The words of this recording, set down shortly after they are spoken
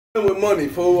with money,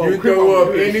 fool. You throw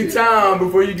up any time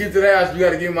before you get to the house. You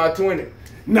gotta give my 20.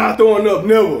 Not throwing up,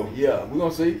 never. Yeah, we gonna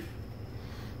see.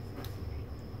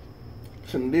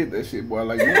 Shouldn't did that shit, boy,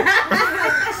 like that.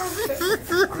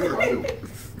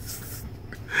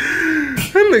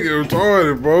 That nigga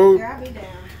retarded, bro. Yeah, I'll be down.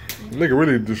 Nigga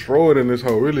really destroyed in this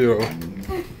hole, really though.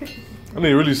 I need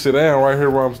to really sit down right here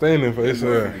where I'm standing for this.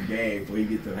 Game before you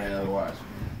get to the house, watch.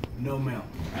 No, ma'am.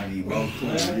 I need both.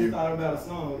 I thought about a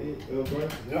song, bro.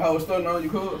 You know how I was starting on you,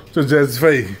 could? Just Jazzy's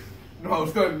face. You know how I was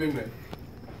starting, didn't they?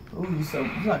 Ooh,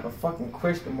 you like a fucking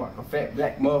question mark, a fat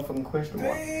black motherfucking question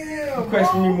mark. Damn, You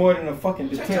question me bro. more than a fucking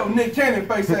Shut your detective. Nick Cannon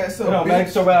face ass Hold up, on, man, bitch.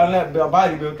 so around that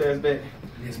body built ass back.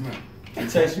 Yes, ma'am.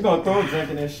 Chase, you gonna throw a drink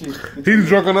in that shit. He done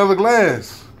drunk another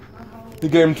glass. He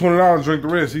gave him $20 to drink the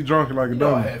rest. He drunk it like a You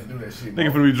know I dummy. had to do that shit,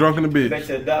 Nigga bro. finna be drunk in the They bitch.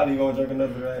 said dollar, you gonna drink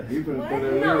another glass. You finna throw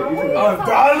that Oh,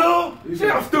 dollar? Shut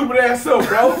your stupid ass up,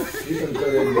 bro. You finna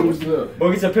throw that juice up.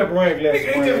 Boy, get your pepperoni glass.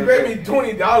 Nigga, he just gave me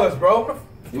 $20, bro.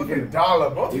 Fucking dollar,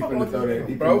 bro. You finna throw that.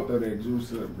 You bro. finna throw that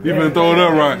juice up, He bro. finna throw it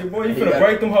up right. Boy, you finna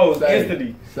break them hoes Say it.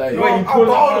 instantly. Say Boy, you it. pull I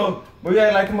bought them hoes. Boy, you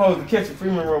act like them hoes to catch a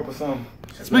Freeman rope or something.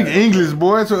 Speak English,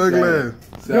 boy. That's your ugly ass.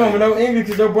 You don't even know English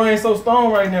because your brain's so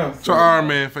strong right now. Get your Iron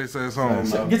Man face ass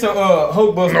on. Get your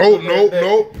Hulk Buster.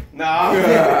 Nope. Nah.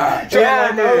 Get your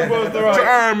Iron Man. Get your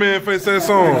Iron Man face ass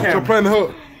on. Get your Planet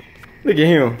Hulk. Look at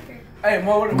him. Hey,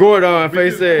 Mo, what the Gordon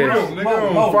face ass.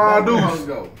 Nigga on five deuce.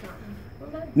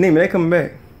 Nigga, they coming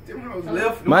back.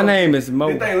 Left. My name is Mo.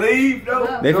 Did they leave,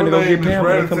 though? They finna go get Pam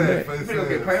when they come back. They finna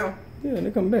get Pam. Yeah,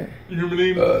 they come back. You hear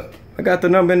me, name? I got the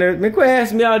number in there. Man, quit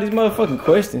asking me all these motherfucking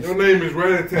questions. Your name is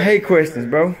Rat. I hate questions,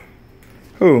 bro.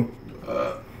 Who?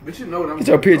 But you know what I'm Get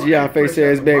your PGI face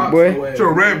ass back, boy. Get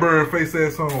your Ratburn face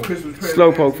ass on. Get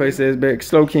Slowpoke face ass back.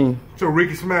 Slow King. your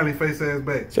Ricky Smiley face ass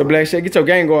back. Get your Black Shaq. Get your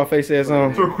Gangar face ass on.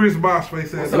 Get your Chris Bosh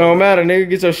face ass It on. don't matter, nigga.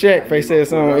 Get your Shaq face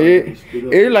ass on.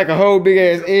 It like a whole big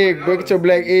ass egg, boy. Get your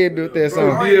black egg built ass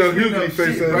on. DL Hughley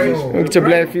face ass on. Get your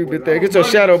black feet built ass. Get your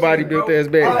shadow body built ass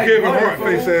back. Kevin Hart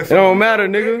face ass It on. don't matter,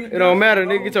 nigga. It don't matter,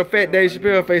 nigga. Get your fat Dave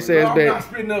Chappelle face ass I'm not back.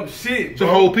 spitting up shit, Get your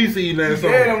bro. whole piece of eating ass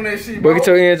Dead on. on that shit, Boy, bro. get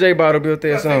your NJ bottle built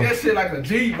ass I on. that shit like a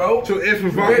G, bro. Get your effing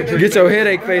vodka drink. Get your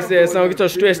headache face ass on. Get your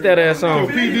stressed out ass Your on.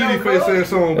 P. Diddy face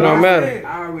ass on. It don't boy. matter.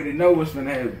 I already know what's finna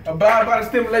happen. Abide by the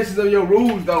stimulations of your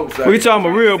rules, though. We talking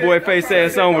about real boy face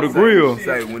ass on with a grill.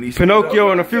 Say when he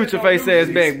Pinocchio in the future face ass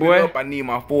back, boy. I need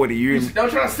my 40 years. Don't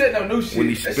try to set no new shit. When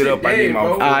he That spit shit up, I dead, need my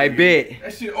bro. I bet.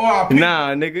 That shit RIP.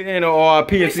 Nah, nigga, ain't no RP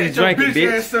until you Set your drinking, bitch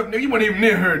bitch. ass up, nigga. You weren't even in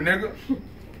here, nigga.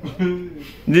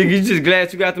 Nigga, you just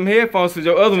glad you got them headphones because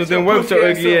your other ones didn't work with your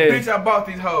ugly ass. Bitch, I bought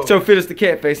these hoes. Get your Phyllis the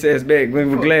cat face ass back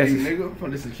with glasses. Nigga, from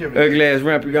this security. Ugly ass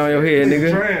ramp you got on your head, Nigga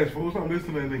nigga. trash, fool. Stop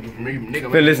listening to that nigga. Nigga,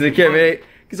 Finna listen to Kevin. Hey,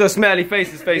 get your smiley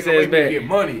faces face ass Get back.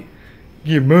 money.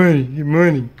 Get money, get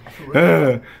money.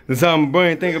 That's all my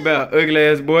brain think about, ugly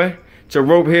ass boy. Get your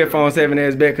rope headphones having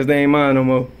ass back because they ain't mine no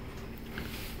more.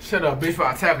 Shut up, bitch, before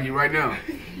I tackle you right now.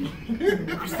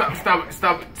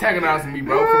 Stop antagonizing me,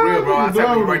 bro. For real, bro. I'll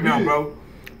tackle you right now, bro.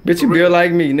 Bitch, you built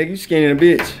like me, nigga. You skinny in a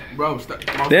bitch. Bro, stop.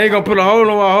 They ain't gonna put a hole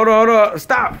on my. Hold on.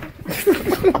 Stop.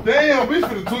 Damn, bitch,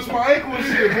 finna twist my ankle and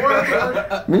shit,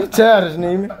 boy. You childish,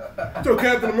 Neiman. Get your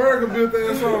Captain America built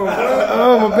ass on, boy.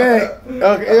 Oh, my back.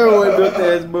 Okay, everyone built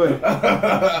ass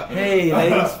boy. Hey,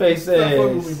 ladies, face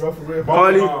ass. Bro, for real.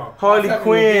 Harley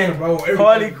Quinn.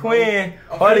 Harley Quinn.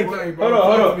 Hold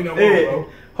on. Hey,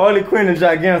 Harley Quinn and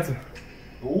Giganta.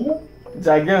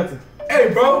 Giganta.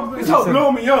 Hey, bro, this hoe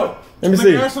blew me up. Let me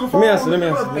see. Let answer the me phone. answer.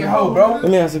 Fuck that hoe, bro.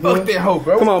 Let me answer. Fuck that hoe,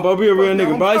 bro. Come on, bro. Be a real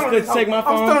nigga, bro. I used to take my I'm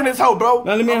phone. stunning this hoe, bro.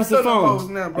 Now let me answer the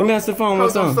phone. Let me answer the phone one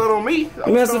Don't time. stun on me. Let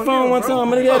me answer the phone one time.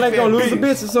 Nigga, act like you gonna lose a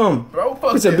bitch or something. Bro,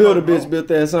 fuck Bitch, a that build a hoe, bro. bitch built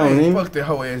that song, Hey, nigga. fuck that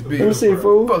hoe ass bitch. Let me see,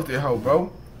 fool. Fuck that hoe,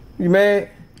 bro. You mad?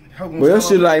 Hoe gonna Boy, your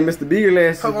stun shit on me. like Mr. Big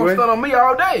glasses, Hoe gonna boy. stun on me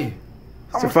all day.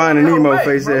 It's a Finding Nemo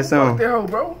face ass Fuck song. that hoe,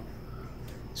 bro.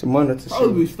 It's a monitor I would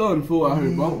shit. be stunning fool out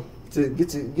here, bro.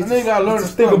 Get You ain't gotta learn to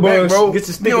sticker stun back, bugs, bro. get your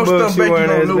sticker You don't bugs stun shit back, you wearing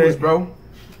gonna ass lose, back. bro.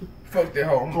 Fuck that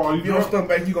hoe. If you don't stun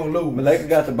back, you gonna lose. Malika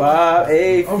got the bob,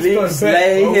 hey, I'm flick, stunned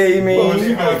slay, back, yeah, you bro.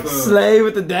 mean? Slay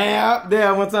with the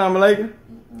dab one time, Malika.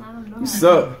 You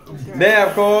suck.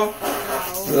 Dab, Carl.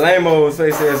 Lame-o's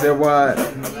face ass that wide.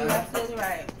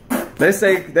 That's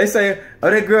right. They say, oh,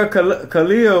 that girl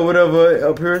Khalil or whatever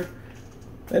up here.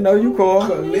 They know you, Carl.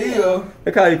 Khalil.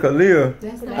 They call you Khalil.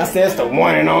 I said it's the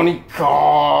one and only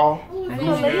Carl.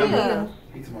 Khalil.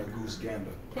 He's my goose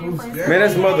gander. Man,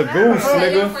 that's Mother Goose,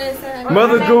 nigga.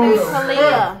 Mother Goose.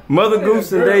 Khalil. Mother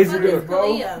Goose and Daisy.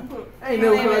 Khalil. I ain't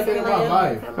never felt like that in my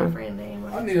life. That's my friend name.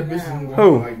 I need a bitch who's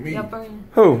Who? like me. Your friend.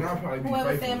 Who? And I'll probably be Whoever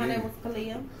faithful said my to name you. was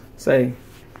Khalil. Say.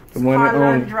 The one and Hard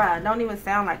learn only. dry. Don't even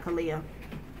sound like Khalil.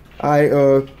 Alright,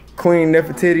 Queen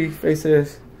Nefertiti face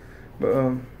ass.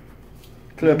 But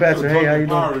Cleopatra, hey, how you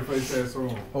doing? Face ass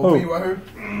on. Oh, you right here?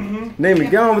 Name me,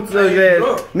 get on with those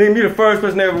ass. Name me the first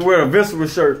person to ever wear a visceral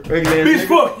shirt. Ugly ass Bitch, nigga.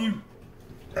 fuck you.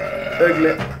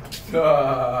 Ugly.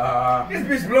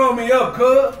 This bitch blowing me up,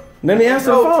 cuz. Let me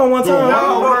answer the phone one time.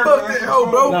 Nah, fuck that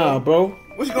hoe, bro. Nah, bro.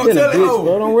 What you gonna tell that bitch, hoe?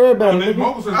 bro. Don't worry about it, nigga.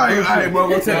 Alright, bro.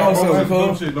 Go tell her something,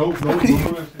 cuz. Nope, don't do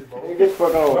that shit, bro. Get the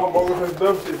fuck on. Don't bogus that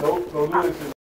dumb shit, nope. Don't do that shit.